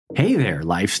Hey there,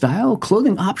 lifestyle,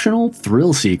 clothing optional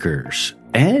thrill seekers.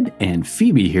 Ed and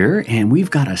Phoebe here, and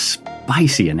we've got a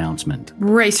spicy announcement.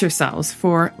 Brace yourselves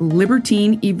for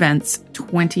Libertine Events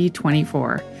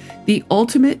 2024, the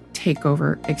ultimate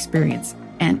takeover experience,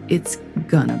 and it's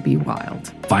gonna be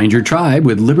wild. Find your tribe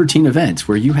with Libertine Events,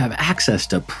 where you have access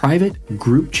to private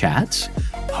group chats,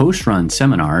 host-run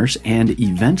seminars, and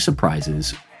event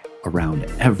surprises around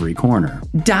every corner.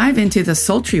 Dive into the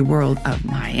sultry world of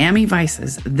Miami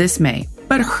Vices this May,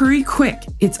 but hurry quick,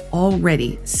 it's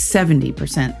already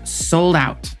 70% sold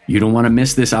out. You don't want to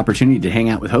miss this opportunity to hang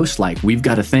out with hosts like We've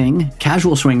Got a Thing,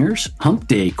 Casual Swingers, Hump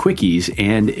Day Quickies,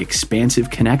 and Expansive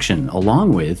Connection,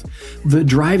 along with the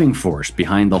driving force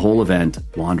behind the whole event,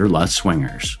 Wanderlust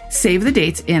Swingers. Save the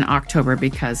dates in October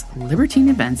because Libertine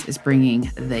Events is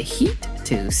bringing the heat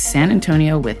to San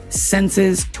Antonio with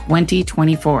Senses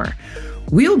 2024.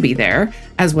 We'll be there,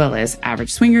 as well as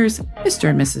Average Swingers, Mr.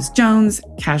 and Mrs. Jones,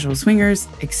 Casual Swingers,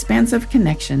 Expansive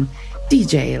Connection,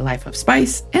 DJ Life of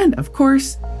Spice, and of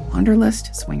course,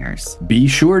 Wanderlust Swingers. Be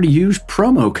sure to use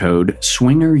promo code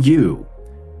SWINGERU,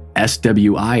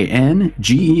 SWINGERU,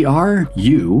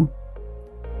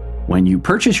 when you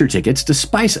purchase your tickets to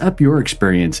spice up your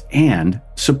experience and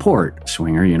support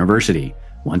Swinger University.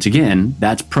 Once again,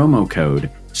 that's promo code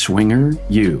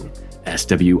SWINGERU,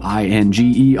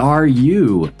 SWINGERU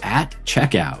at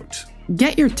checkout.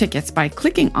 Get your tickets by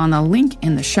clicking on the link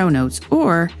in the show notes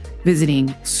or visiting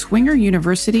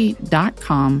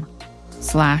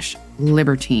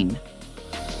swingeruniversity.com/libertine.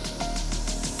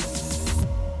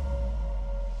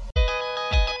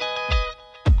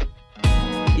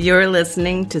 You're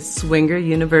listening to Swinger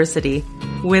University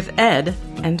with Ed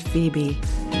and Phoebe.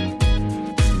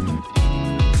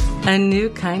 A new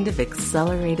kind of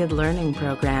accelerated learning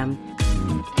program.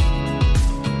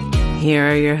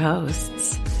 Here are your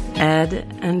hosts, Ed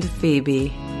and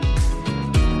Phoebe.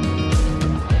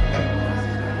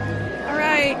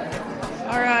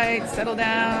 All right, settle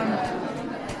down.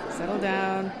 Settle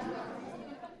down.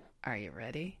 Are you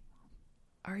ready?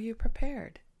 Are you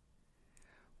prepared?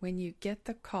 When you get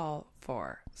the call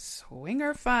for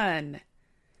Swinger Fun.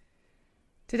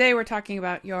 Today we're talking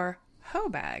about your hoe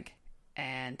bag,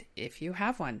 and if you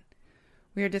have one.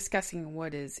 We are discussing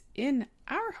what is in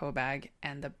our hoe bag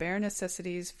and the bare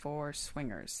necessities for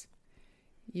swingers.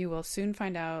 You will soon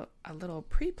find out a little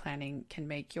pre-planning can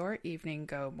make your evening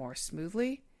go more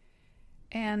smoothly,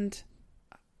 and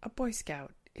a Boy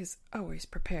Scout is always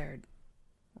prepared.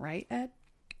 Right, Ed?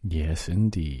 Yes,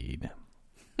 indeed.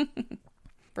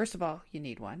 First of all, you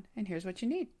need one, and here's what you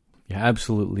need. You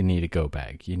absolutely need a go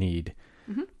bag. You need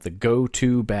the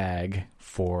go-to bag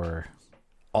for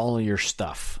all of your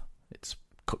stuff.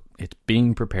 It's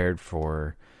being prepared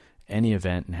for any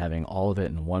event and having all of it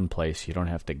in one place. You don't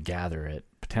have to gather it,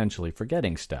 potentially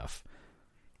forgetting stuff.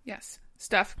 Yes,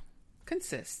 stuff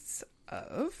consists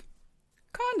of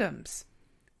condoms.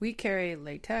 We carry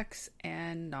latex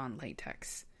and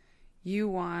non-latex. You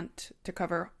want to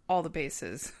cover all the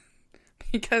bases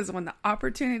because when the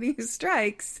opportunity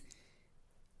strikes,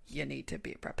 you need to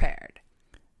be prepared.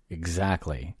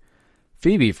 Exactly.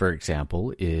 Phoebe, for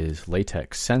example, is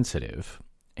latex sensitive,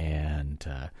 and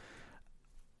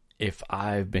if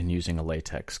I've been using a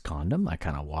latex condom, I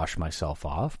kind of wash myself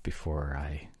off before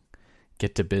I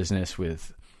get to business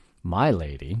with my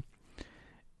lady,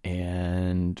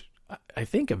 and I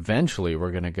think eventually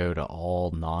we're going to go to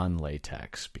all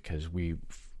non-latex because we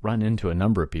run into a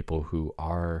number of people who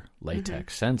are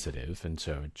latex sensitive, and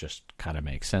so it just kind of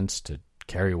makes sense to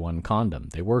carry one condom.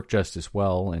 They work just as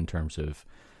well in terms of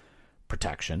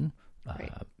protection,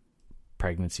 Right.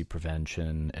 Pregnancy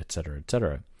prevention, et cetera, et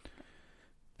cetera.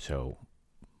 So,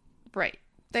 Right.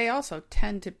 They also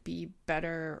tend to be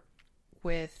better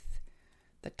with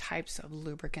the types of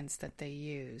lubricants that they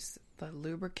use. The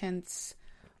lubricants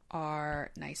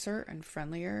are nicer and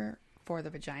friendlier for the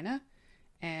vagina,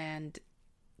 and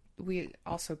we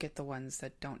also get the ones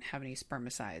that don't have any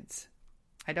spermicides.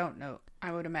 I don't know.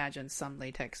 I would imagine some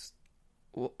latex.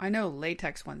 Well, I know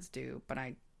latex ones do, but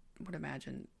I would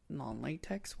imagine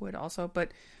non-latex would also.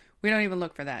 But we don't even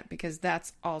look for that because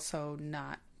that's also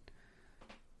not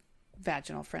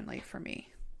vaginal friendly for me.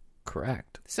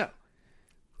 correct. So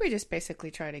we just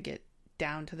basically try to get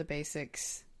down to the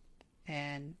basics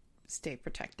and stay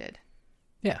protected.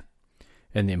 Yeah.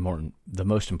 And the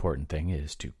most important thing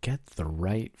is to get the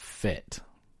right fit.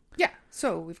 Yeah.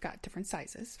 So we've got different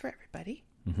sizes for everybody,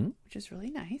 which is really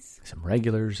nice. Some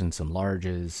regulars and some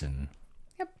larges and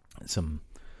Yep. some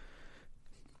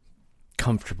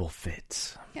comfortable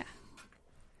fits. Yeah.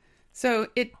 So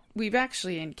we've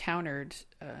actually encountered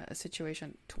a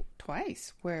situation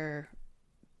twice where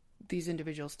these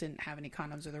individuals didn't have any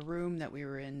condoms, or the room that we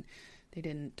were in, they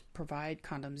didn't provide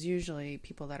condoms. Usually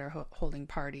people that are holding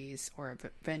parties or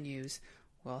venues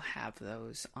will have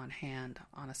those on hand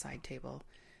on a side table.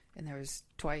 And there was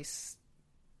twice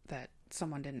that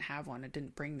someone didn't have one and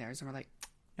didn't bring theirs, and we're like,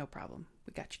 no problem,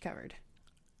 we got you covered.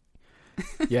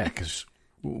 Yeah, because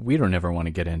we don't ever want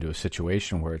to get into a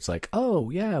situation where it's like, oh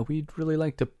yeah, we'd really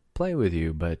like to play with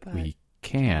you, but we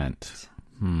can't.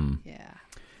 Yeah.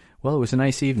 Well, it was a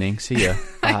nice evening. See ya.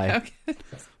 Bye.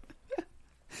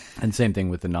 And same thing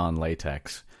with the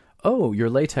non-latex. Oh, you're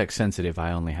latex sensitive.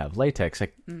 I only have latex. I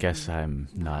guess I'm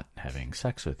not having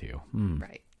sex with you.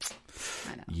 Right.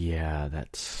 I know. Yeah,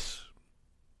 that's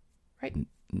right.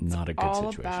 Not a good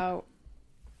all situation. About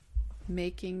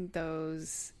making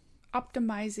those,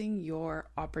 optimizing your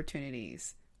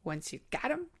opportunities. Once you got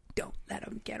them, don't let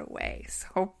them get away.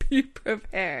 So be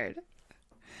prepared.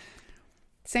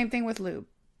 Same thing with lube.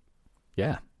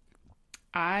 Yeah.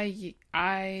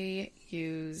 I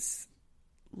use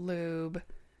lube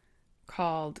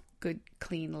called Good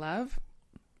Clean Love.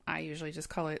 I usually just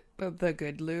call it the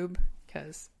Good Lube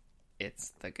because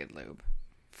it's the good lube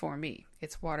for me.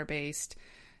 It's water-based.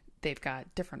 They've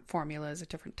got different formulas of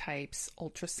different types,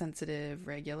 ultra sensitive,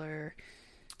 regular.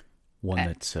 One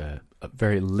that's a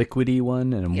very liquidy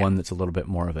one, and one that's a little bit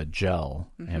more of a gel.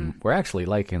 And we're actually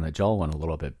liking the gel one a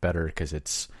little bit better because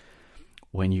it's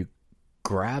when you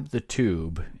grab the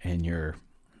tube and you're,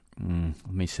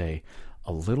 let me say,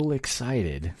 a little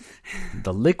excited,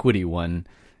 the liquidy one,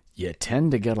 you tend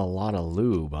to get a lot of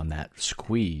lube on that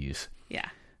squeeze. Yeah.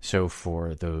 So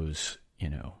for those,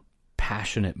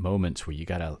 passionate moments where you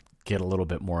got to get a little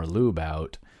bit more lube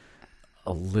out,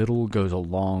 a little goes a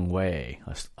long way.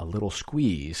 A little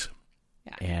squeeze,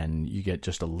 and you get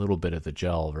just a little bit of the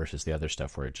gel versus the other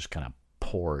stuff where it just kind of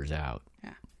pours out.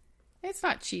 Yeah. It's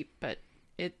not cheap, but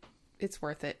it's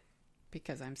worth it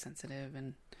because I'm sensitive,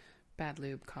 and bad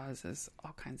lube causes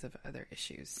all kinds of other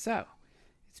issues. So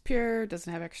it's pure,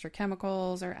 doesn't have extra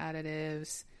chemicals or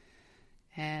additives,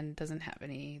 and doesn't have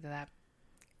any of that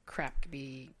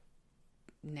crappy,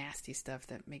 nasty stuff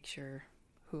that makes your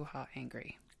hoo-ha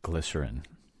angry. Glycerin.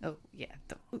 Oh, yeah.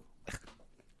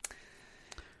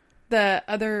 The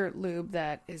other lube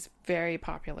that is very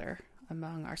popular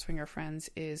among our swinger friends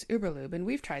is Uberlube, and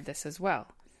we've tried this as well.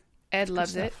 Ed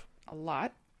loves it a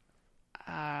lot.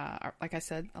 Like I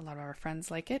said, a lot of our friends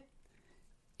like it.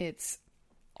 It's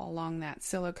along that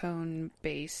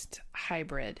silicone-based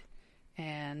hybrid,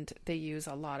 and they use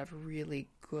a lot of really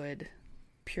good,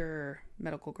 pure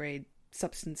medical-grade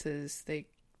substances. They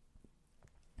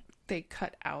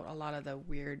cut out a lot of the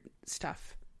weird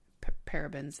stuff,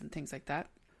 parabens and things like that.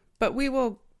 But we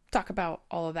will talk about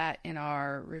all of that in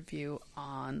our review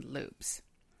on lubes.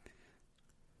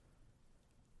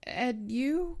 Ed,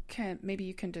 you can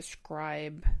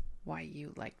describe why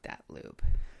you like that lube.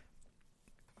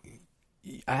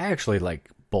 I actually like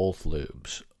both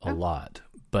lubes a lot,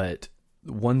 but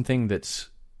one thing that's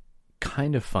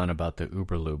kind of fun about the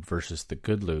Uberlube versus the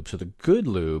Good Lube. So the Good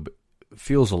Lube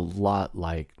feels a lot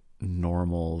like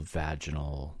normal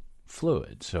vaginal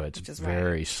fluid. So it's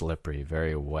very slippery,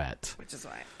 very wet. Which is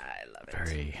why I love it.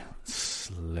 Very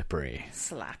slippery.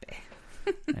 Slappy.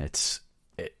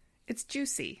 It's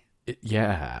juicy.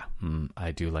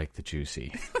 I do like the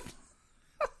juicy.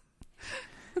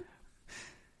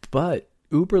 But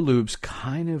Uberlube's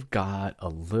kind of got a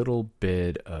little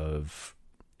bit of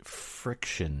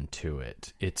friction to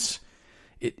it. It's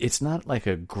not like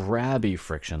a grabby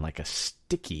friction, like a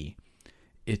sticky.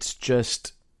 It's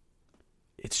just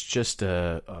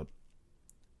a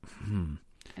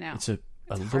I know. It's a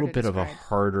little bit of a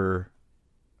harder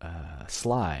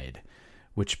slide,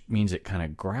 which means it kind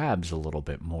of grabs a little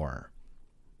bit more.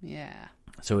 Yeah.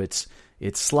 So it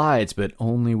slides, but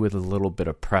only with a little bit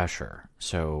of pressure.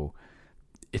 So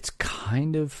it's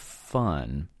kind of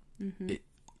fun. Mm-hmm.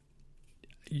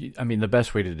 The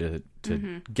best way to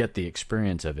get the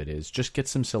experience of it is just get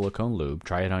some silicone lube,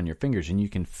 try it on your fingers, and you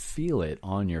can feel it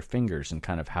on your fingers and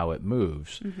kind of how it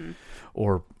moves. Mm-hmm.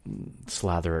 Or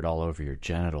slather it all over your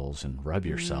genitals and rub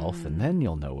yourself, and then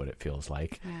you'll know what it feels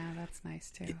like. Yeah, that's nice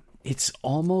too. It's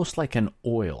almost like an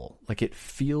oil. Like it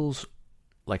feels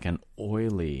like an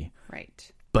oily, right?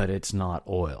 But it's not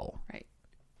oil. Right.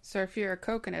 So if you're a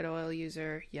coconut oil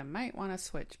user, you might want to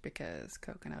switch because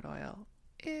coconut oil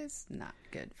is not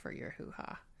good for your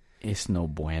hoo-ha. It's no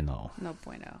bueno. No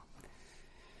bueno.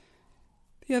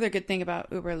 The other good thing about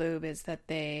Uberlube is that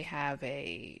they have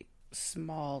a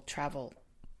small travel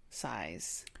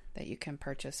size that you can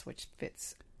purchase, which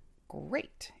fits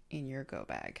great in your go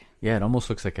bag. Yeah, it almost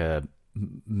looks like a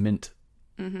mint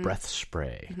breath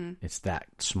spray. It's that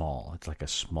small. It's like a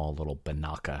small little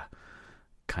Banaka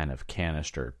kind of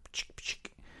canister.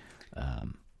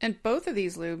 And both of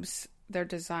these lubes, they're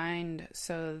designed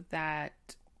so that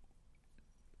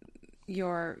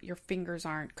your fingers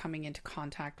aren't coming into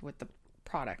contact with the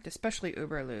product, especially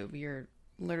Uber Lube. You're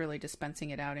literally dispensing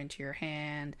it out into your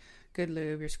hand. Good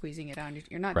lube, you're squeezing it out.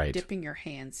 You're not dipping your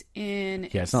hands in.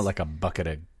 Yeah, it's not like a bucket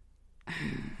of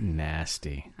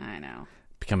nasty. I know.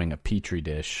 Becoming a petri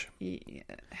dish. Yeah,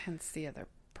 hence the other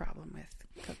problem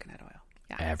with coconut oil.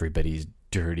 Yeah. Everybody's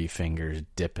dirty fingers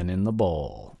dipping in the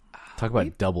bowl. Talk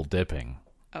about double dipping.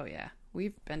 Oh yeah,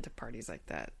 we've been to parties like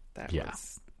that. That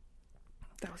was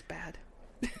bad.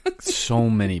 So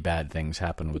many bad things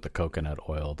happen with the coconut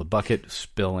oil. The bucket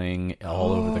spilling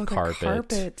all over the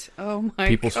carpet. Oh my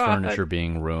People's God. furniture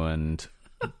being ruined.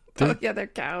 Their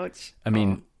couch. I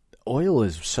mean, oil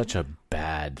is such a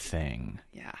bad thing.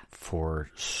 Yeah. For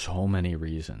so many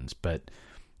reasons. But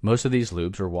most of these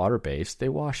lubes are water-based. They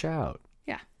wash out.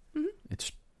 Yeah.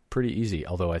 It's pretty easy.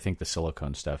 Although I think the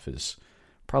silicone stuff is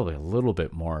probably a little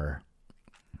bit more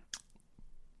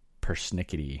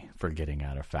persnickety for getting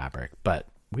out of fabric. But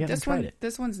we haven't tried it.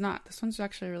 This one's not. This one's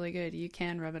actually really good. You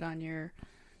can rub it on your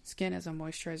skin as a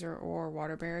moisturizer or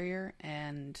water barrier,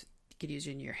 and you could use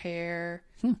it in your hair.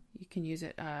 You can use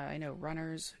it. I know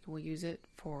runners will use it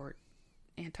for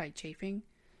anti-chafing.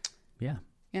 Yeah.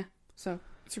 Yeah. So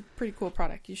it's a pretty cool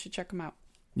product. You should check them out.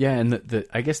 Yeah, and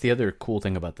I guess the other cool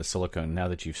thing about the silicone, now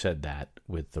that you've said that,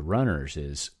 with the runners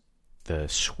is the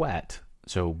sweat.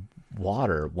 So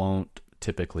water won't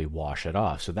typically wash it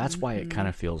off. So that's why it kind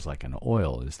of feels like an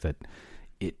oil, is that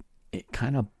it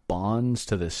kind of bonds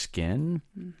to the skin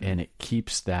and it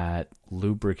keeps that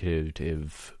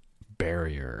lubricative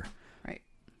barrier. Right.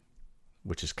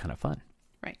 Which is kind of fun.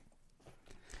 Right.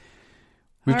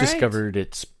 We've discovered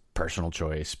it's personal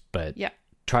choice, but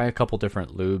try a couple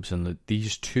different lubes, and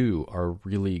these two are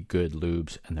really good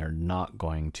lubes, and they're not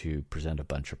going to present a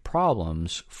bunch of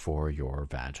problems for your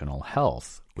vaginal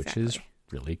health, which is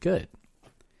really good.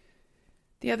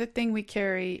 The other thing we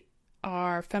carry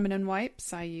are feminine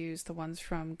wipes. I use the ones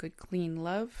from Good Clean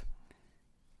Love.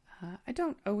 I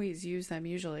don't always use them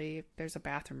usually if there's a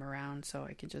bathroom around, so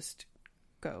I can just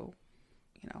go,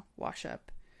 wash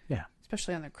up. Yeah.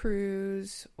 Especially on the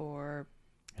cruise or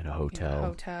in a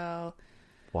hotel.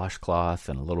 Washcloth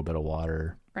and a little bit of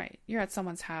water. Right. You're at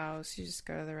someone's house. You just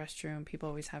go to the restroom. People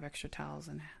always have extra towels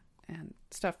and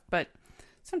stuff. But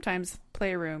sometimes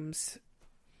playrooms,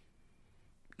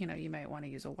 you might want to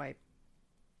use a wipe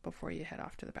before you head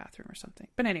off to the bathroom or something.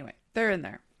 But anyway, they're in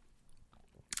there.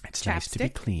 It's nice to be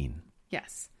clean.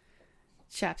 Yes.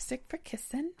 Chapstick for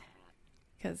kissing,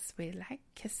 because we like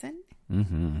kissing.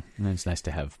 Mm-hmm. And it's nice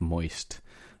to have moist,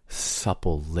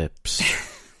 supple lips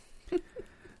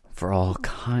for all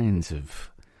kinds of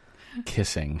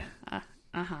kissing.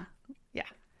 Yeah.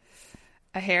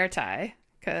 A hair tie,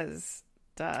 because,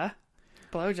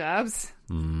 blowjobs.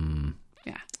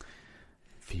 Yeah.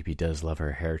 Phoebe does love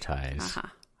her hair ties.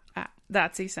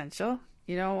 That's essential.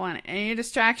 You don't want any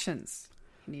distractions.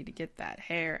 You need to get that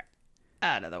hair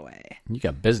out of the way. You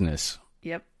got business.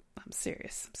 Yep. I'm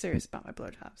serious. I'm serious about my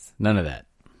blowjobs. None of that.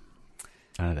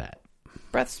 None of that.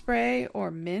 Breath spray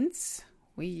or mints.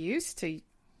 We used to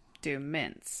do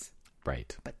mints.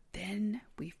 Right. But then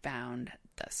we found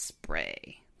the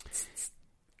spray.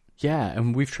 Yeah,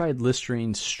 and we've tried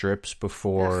Listerine strips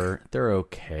before. They're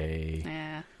okay.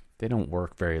 Yeah. They don't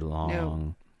work very long.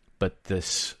 No. But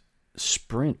this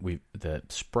Sprint, the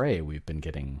spray we've been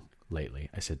getting lately.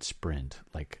 I said Sprint,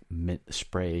 like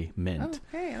spray mint.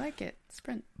 Oh, hey, I like it.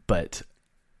 Sprint. But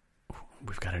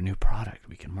we've got a new product.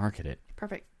 We can market it.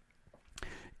 Perfect.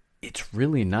 It's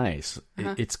really nice.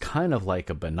 It's kind of like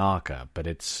a Banaka, but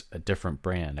it's a different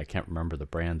brand. I can't remember the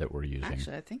brand that we're using.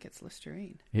 Actually, I think it's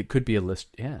Listerine. It could be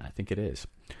yeah, I think it is.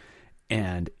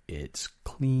 And it's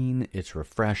clean, it's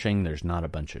refreshing, there's not a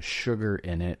bunch of sugar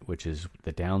in it, which is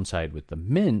the downside with the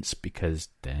mints, because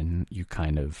then you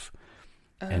kind of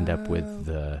end up with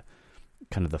the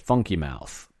kind of the funky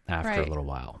mouth after a little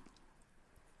while.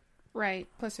 Right.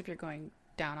 Plus, if you're going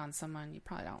down on someone, you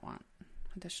probably don't want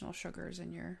additional sugars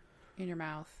in your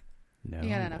mouth. No. You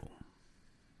got enough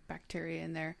bacteria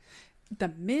in there. The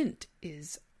mint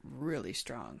is really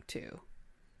strong too.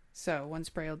 So one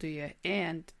spray will do you.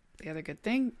 And the other good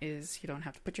thing is you don't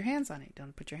have to put your hands on it. You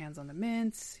don't put your hands on the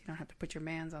mints. You don't have to put your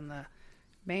mans on the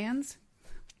mans.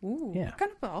 Ooh, yeah.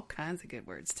 Kind of all kinds of good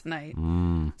words tonight.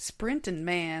 Sprint and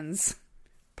mans.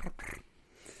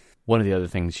 One of the other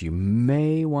things you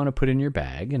may want to put in your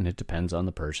bag, and it depends on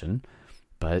the person,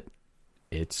 but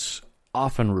it's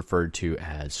often referred to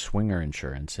as swinger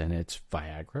insurance, and it's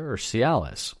Viagra or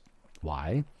Cialis.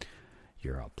 Why?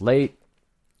 You're up late,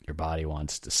 your body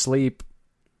wants to sleep,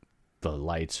 the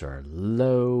lights are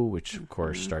low, which of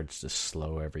course starts to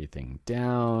slow everything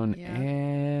down,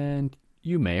 and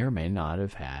you may or may not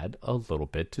have had a little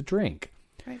bit to drink.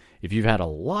 Right. If you've had a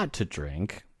lot to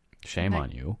drink, shame on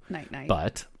you. Night.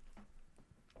 But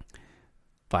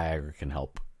Viagra can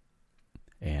help.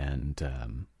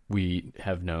 And we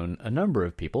have known a number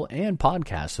of people and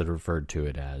podcasts that have referred to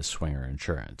it as swinger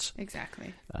insurance.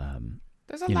 Exactly.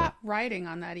 There's a lot riding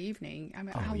on that evening. I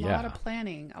mean, lot of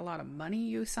planning, a lot of money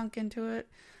you sunk into it,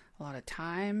 a lot of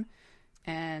time,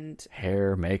 and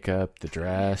hair, makeup, the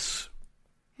dress.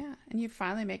 Yeah, and you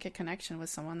finally make a connection with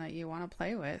someone that you want to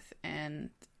play with, and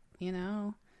you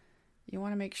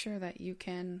want to make sure that you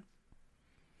can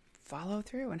follow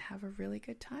through and have a really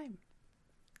good time.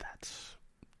 That's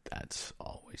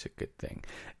always a good thing.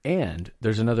 And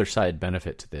there's another side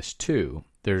benefit to this too.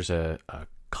 There's a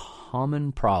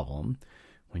common problem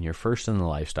when you're first in the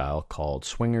lifestyle called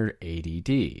swinger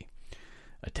ADD,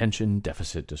 attention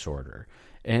deficit disorder.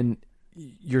 And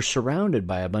you're surrounded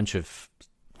by a bunch of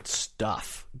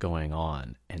stuff going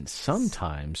on, and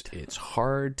sometimes it's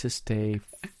hard to stay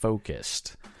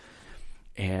focused.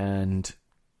 And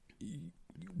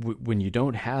when you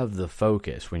don't have the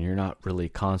focus, when you're not really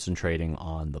concentrating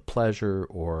on the pleasure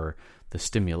or the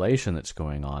stimulation that's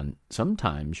going on,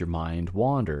 sometimes your mind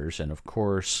wanders. And of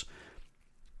course,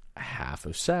 half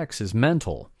of sex is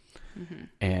mental. Mm-hmm.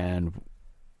 And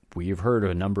we've heard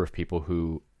of a number of people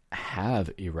who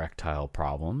have erectile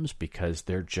problems because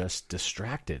they're just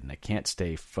distracted and they can't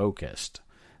stay focused.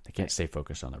 They can't stay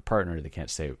focused on their partner. They can't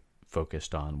stay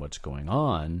focused on what's going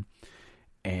on.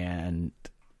 And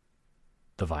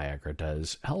the Viagra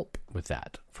does help with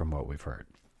that, from what we've heard.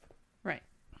 Right.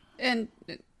 And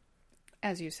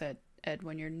as you said, Ed,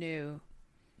 when you're new,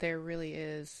 there really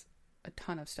is a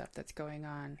ton of stuff that's going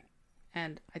on.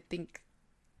 And I think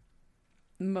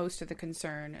most of the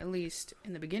concern, at least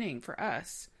in the beginning for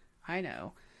us, I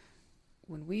know,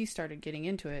 when we started getting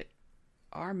into it,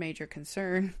 our major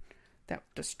concern that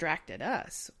distracted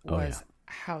us was,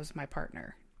 how's my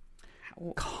partner?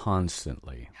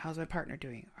 Constantly. How's my partner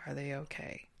doing? Are they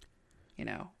okay?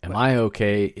 Am I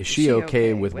okay? Is she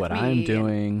okay with what I'm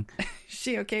doing? Is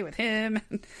she okay with him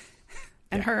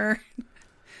and her?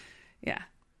 Yeah.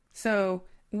 So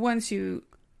once you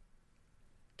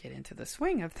get into the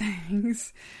swing of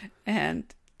things and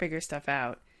figure stuff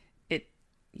out,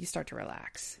 you start to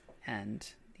relax, and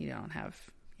you don't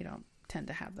tend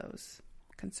to have those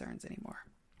concerns anymore.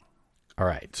 All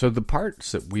right, so the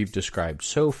parts that we've described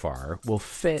so far will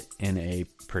fit in a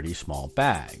pretty small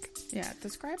bag. Yeah,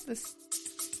 describe this.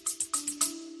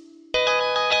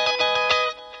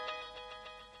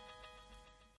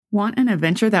 Want an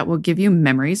adventure that will give you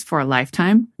memories for a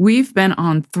lifetime? We've been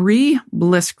on 3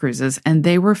 Bliss cruises, and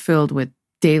they were filled with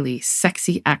daily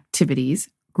sexy activities,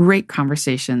 great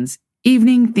conversations,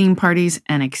 evening theme parties,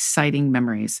 and exciting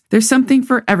memories. There's something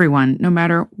for everyone, no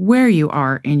matter where you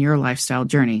are in your lifestyle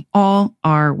journey. All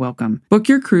are welcome. Book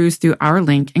your cruise through our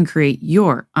link and create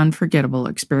your unforgettable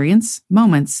experience,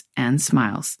 moments, and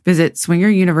smiles. Visit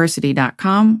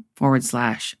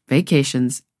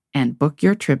swingeruniversity.com/vacations and book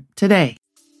your trip today.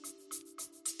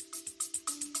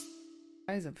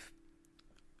 Size of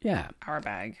our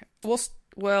bag.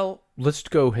 Well, let's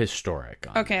go historic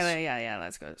on okay, this. yeah,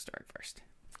 let's go historic first.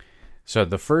 So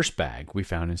the first bag we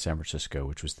found in San Francisco,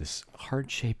 which was this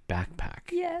heart-shaped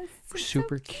backpack. Yes.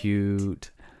 Super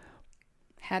cute.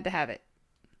 Had to have it.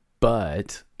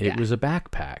 But it was a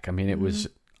backpack. I mean, it was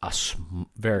a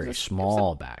very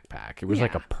small backpack. It was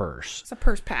like a purse. It's a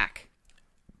purse pack.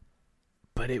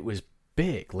 But it was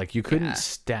big. Like you couldn't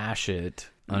stash it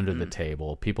under the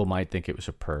table. People might think it was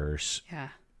a purse. Yeah.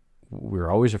 We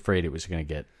were always afraid it was going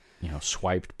to get,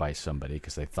 swiped by somebody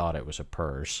because they thought it was a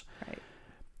purse. Right.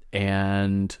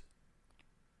 And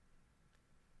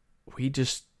we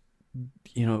just,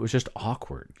 it was just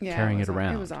awkward carrying it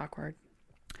around. It was awkward.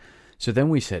 So then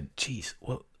we said, geez,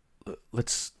 well,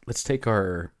 let's take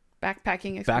our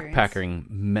backpacking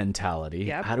mentality.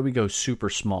 Yep. How do we go super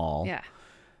small? Yeah.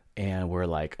 And we're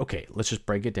like, okay, let's just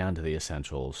break it down to the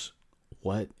essentials.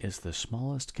 What is the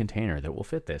smallest container that will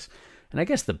fit this? And I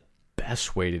guess the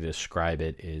best way to describe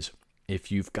it is if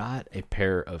you've got a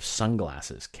pair of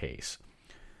sunglasses case,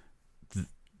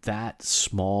 that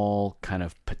small kind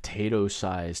of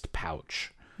potato-sized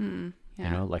pouch,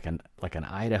 like an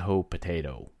Idaho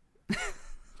potato.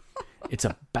 It's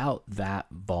about that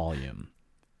volume.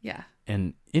 Yeah.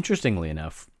 And interestingly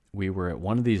enough, we were at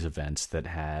one of these events that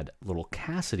had little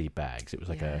Cassidy bags. It was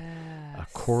like a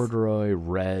corduroy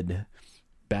red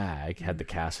bag had the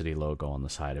Cassidy logo on the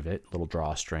side of it, little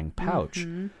drawstring pouch.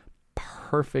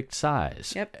 Perfect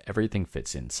size. Yep. Everything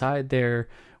fits inside there.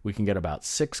 We can get about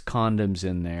 6 condoms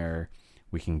in there.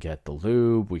 We can get the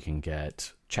lube. We can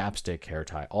get chapstick, hair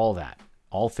tie, all that.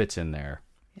 All fits in there.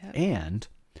 Yep. And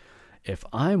if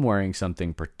I'm wearing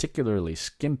something particularly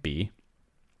skimpy,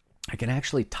 I can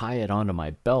actually tie it onto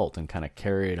my belt and kind of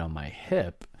carry it on my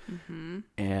hip.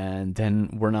 And then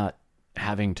we're not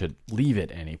having to leave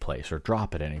it any place or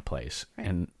drop it any place. Right.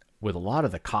 And with a lot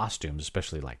of the costumes,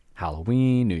 especially like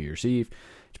Halloween, New Year's Eve,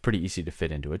 it's pretty easy to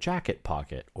fit into a jacket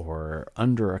pocket or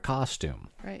under a costume.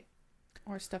 Right.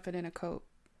 Or stuff it in a coat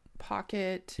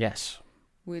pocket. Yes.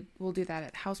 We'll do that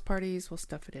at house parties. We'll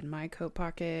stuff it in my coat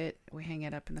pocket. We hang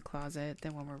it up in the closet.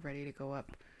 Then when we're ready to go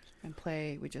up and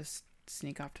play, we just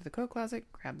sneak off to the coat closet,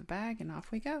 grab the bag, and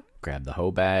off we go. Grab the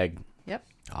hoe bag. Yep.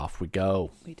 Off we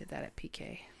go. We did that at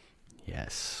PK.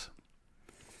 Yes.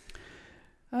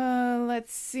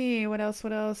 Let's see. What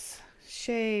else?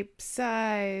 Shape,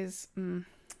 size.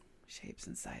 Shapes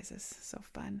and sizes. So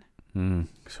fun.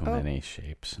 So many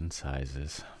shapes and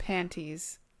sizes.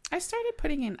 Panties. I started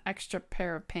putting an extra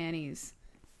pair of panties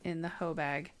in the hoe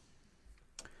bag.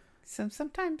 So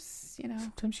sometimes,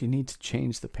 Sometimes you need to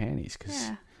change the panties because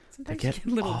they sometimes get you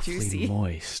get a little awfully juicy.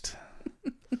 moist.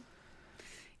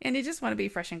 And you just want to be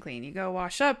fresh and clean. You go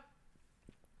wash up.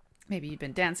 Maybe you've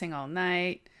been dancing all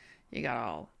night. You got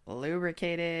all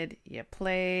lubricated. You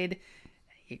played.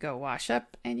 You go wash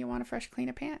up and you want a fresh,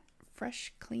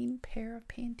 clean pair of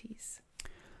panties.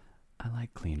 I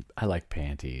like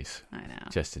panties. I know.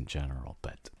 Just in general,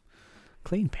 but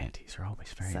clean panties are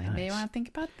always very So you nice. may want to think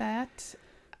about that.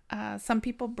 Some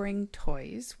people bring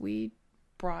toys. We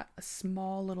brought a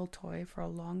small little toy for a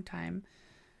long time,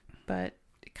 but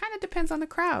it kind of depends on the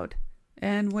crowd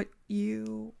and what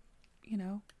you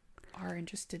are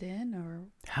interested in or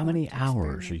How many want to hours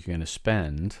are experiment. you going to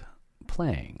spend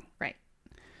playing? Right.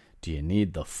 Do you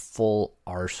need the full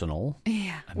arsenal?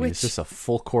 Yeah. I mean, is this a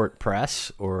full court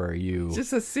press or are you...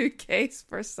 Just a suitcase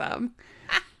for some.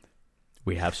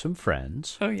 We have some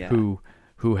friends Oh, yeah.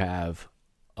 who have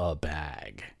a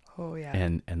bag. Oh, yeah.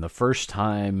 And the first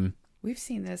time We've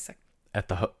seen this. at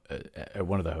at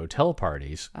one of the hotel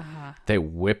parties, they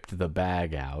whipped the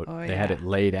bag out. Oh, They had yeah. it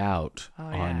laid out Oh,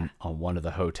 on yeah. one of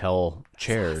the hotel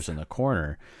chairs in the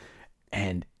corner,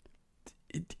 and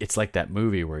it's like that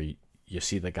movie where you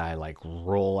see the guy like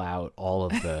roll out all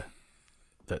of the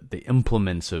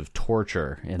implements of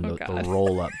torture in Oh, the God.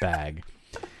 roll up bag,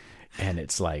 and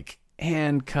it's like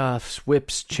handcuffs,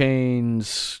 whips,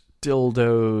 chains,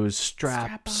 dildos,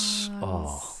 straps. Strap-ons.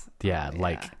 Oh, yeah, Oh,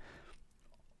 like yeah.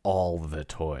 all the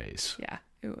toys. Yeah,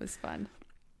 it was fun.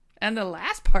 And the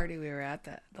last party we were at,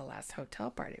 the last hotel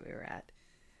party we were at,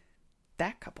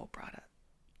 that couple brought a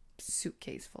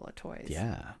suitcase full of toys.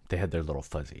 Yeah, they had their little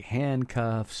fuzzy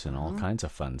handcuffs and all kinds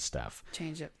of fun stuff.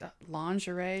 Change it,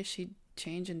 lingerie. She'd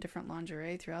change in different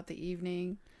lingerie throughout the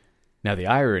evening. Now, the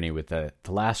irony with the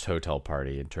last hotel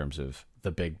party in terms of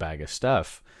the big bag of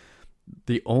stuff,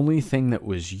 the only thing that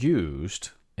was used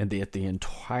at the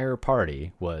entire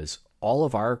party was all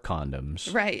of our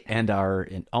condoms, Right. and our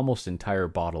almost entire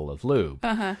bottle of lube.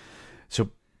 Uh-huh. So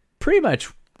pretty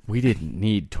much we didn't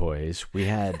need toys. We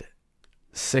had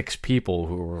 6 people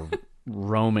who were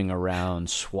roaming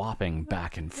around, swapping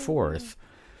back and forth.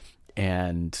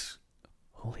 And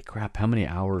holy crap, how many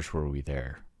hours were we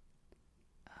there?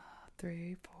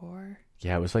 3, 4.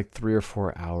 Yeah, it was like 3 or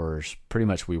 4 hours. Pretty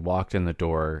much we walked in the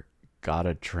door, got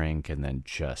a drink, and then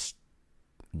just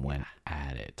went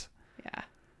at it. Yeah.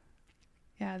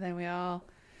 Yeah, then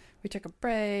we took a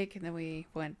break, and then we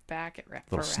went back for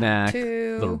Little round snack,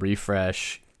 2. little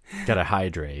refresh. Got to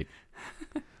hydrate.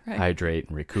 Right. Hydrate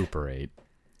and recuperate.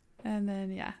 And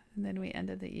then we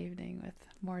ended the evening with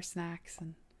more snacks.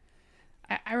 And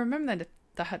I remember that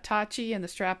the Hitachi and the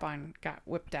strap-on got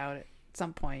whipped out at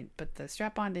some point, but the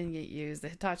strap-on didn't get used. The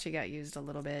Hitachi got used a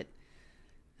little bit,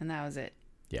 and that was it.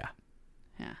 Yeah.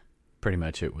 Yeah. Pretty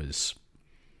much it was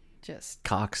Just,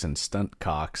 cocks and stunt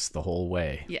cocks the whole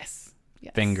way. yes.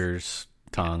 Fingers,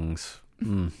 tongues.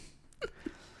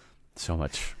 So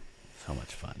much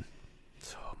fun.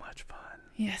 So much fun.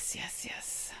 Yes.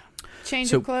 Change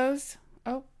So- of clothes.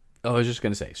 Oh, I was just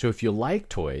going to say, so if you like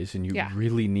toys and you Yeah.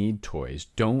 really need toys,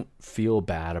 don't feel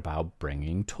bad about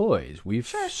bringing toys. We've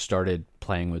started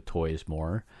playing with toys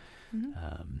more.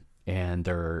 And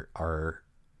there are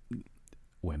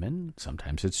women,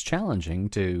 sometimes it's challenging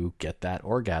to get that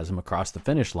orgasm across the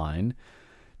finish line.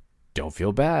 Don't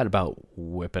feel bad about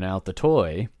whipping out the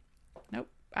toy. nope.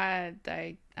 I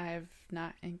have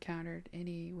not encountered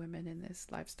any women in this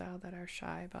lifestyle that are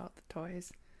shy about the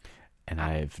toys. And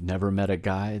I've never met a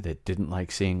guy that didn't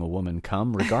like seeing a woman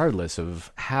come, regardless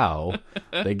of how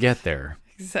they get there.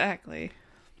 Exactly.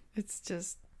 It's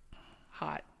just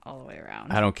hot all the way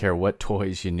around. I don't care what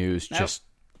toys you use. Nope.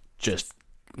 Just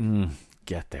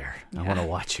get there. I want to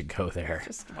watch you go there.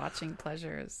 Just watching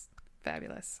pleasure is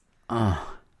fabulous.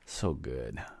 So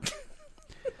good.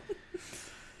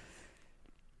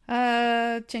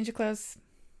 Change of clothes.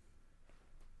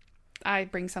 I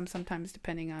bring some sometimes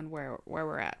depending on where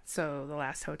we're at. So the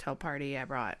last hotel party I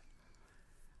brought,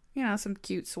 some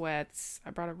cute sweats.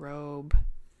 I brought a robe.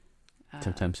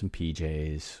 Sometimes some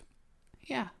PJs.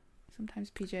 Yeah.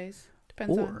 Sometimes PJs.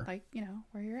 Depends on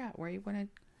where you're at, where you want to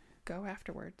go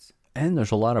afterwards. And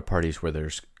there's a lot of parties where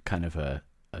there's kind of a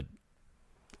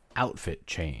outfit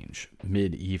change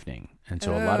mid-evening. And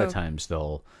so a lot of times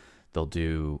they'll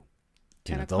do,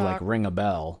 they'll like ring a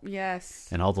bell. Yes.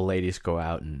 And all the ladies go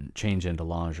out and change into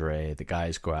lingerie. The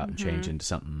guys go out and change into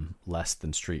something less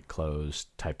than street clothes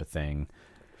type of thing.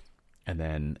 And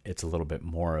then it's a little bit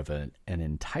more of an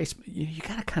enticement. You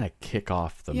got to kind of kick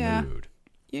off the mood.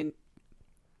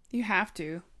 You have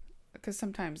to, because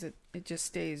sometimes it just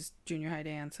stays junior high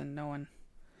dance and and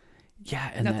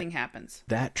nothing happens.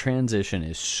 That transition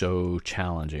is so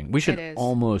challenging. We should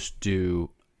almost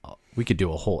we could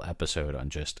do a whole episode on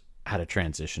just how to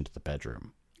transition to the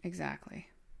bedroom. Exactly.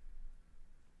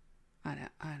 I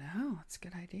know. It's a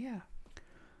good idea.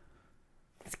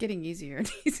 It's getting easier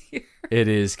and easier. It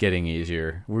is getting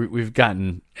easier. We've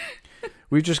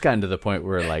just gotten to the point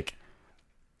where like,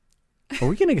 are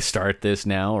we going to start this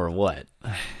now or what?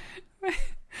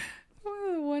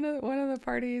 One of the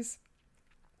parties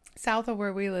south of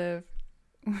where we live,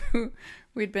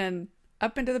 we'd been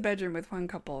up into the bedroom with one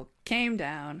couple, came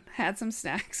down, had some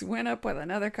snacks, went up with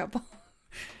another couple,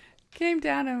 came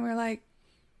down, and we're like,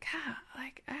 God,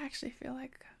 like I actually feel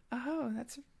like,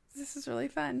 this is really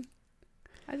fun.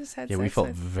 I just had sex we felt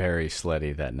with very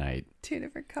slutty that night. 2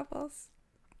 different couples.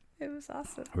 It was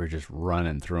awesome. We were just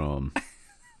running through them.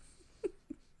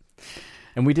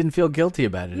 And we didn't feel guilty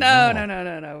about it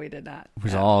No, we did not. It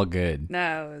was all good.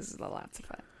 No, it was lots of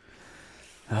fun.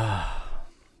 All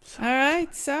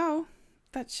right, so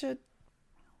that should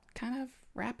kind of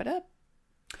wrap it up.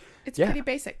 It's pretty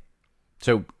basic.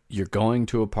 So you're going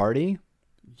to a party,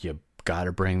 you got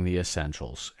to bring the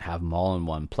essentials. Have them all in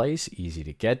one place, easy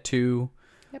to get to.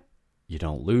 Yep. You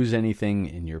don't lose anything,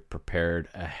 and you're prepared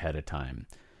ahead of time.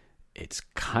 It's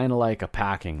kind of like a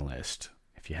packing list.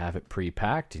 If you have it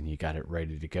pre-packed and you got it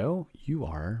ready to go, you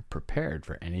are prepared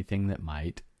for anything that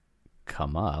might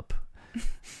come up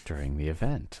during the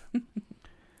event.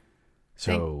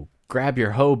 So grab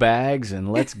your hoe bags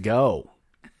and let's go.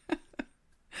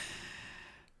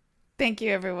 Thank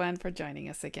you, everyone, for joining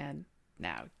us again.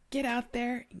 Now, get out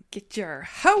there and get your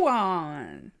hoe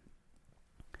on.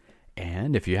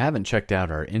 And if you haven't checked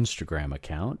out our Instagram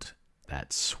account,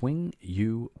 that's Swing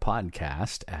You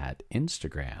Podcast at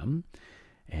Instagram.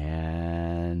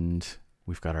 And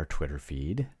we've got our Twitter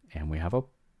feed, and we have a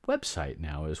website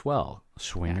now as well,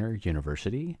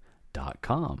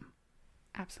 swingeruniversity.com.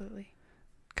 Absolutely.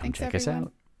 Come check us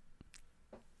out.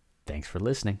 Thanks for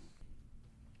listening.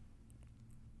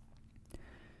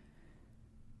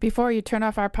 Before you turn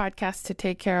off our podcast to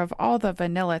take care of all the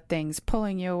vanilla things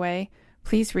pulling you away,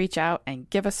 please reach out and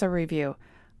give us a review.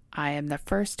 I am the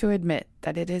first to admit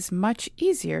that it is much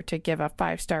easier to give a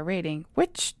 5-star rating,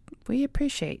 which we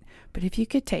appreciate. But if you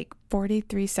could take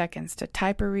 43 seconds to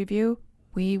type a review,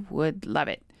 we would love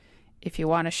it. If you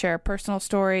want to share a personal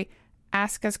story,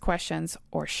 ask us questions,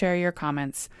 or share your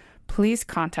comments, please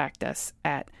contact us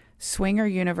at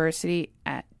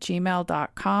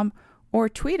swingeruniversity@gmail.com or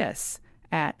tweet us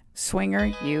at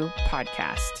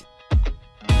swingerupodcast.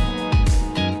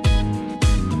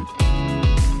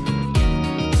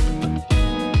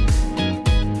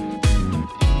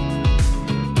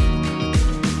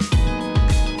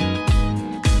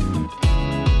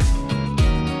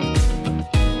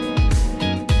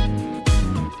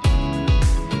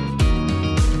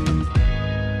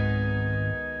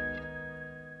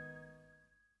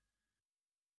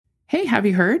 Hey, have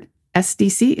you heard?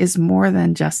 SDC is more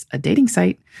than just a dating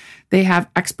site. They have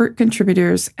expert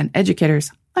contributors and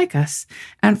educators like us,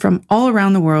 and from all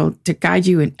around the world to guide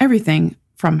you in everything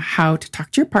from how to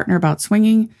talk to your partner about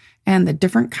swinging and the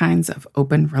different kinds of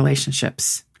open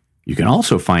relationships. You can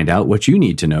also find out what you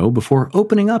need to know before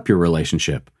opening up your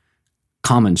relationship,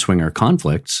 common swinger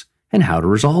conflicts, and how to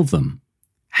resolve them.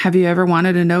 Have you ever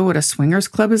wanted to know what a swingers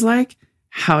club is like?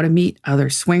 How to meet other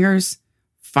swingers?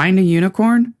 Find a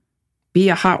unicorn? Be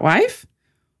a hot wife?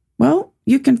 Well,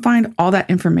 you can find all that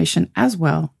information as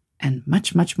well, and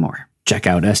much, much more. Check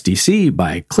out SDC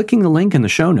by clicking the link in the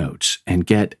show notes and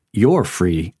get your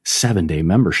free 7-day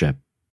membership.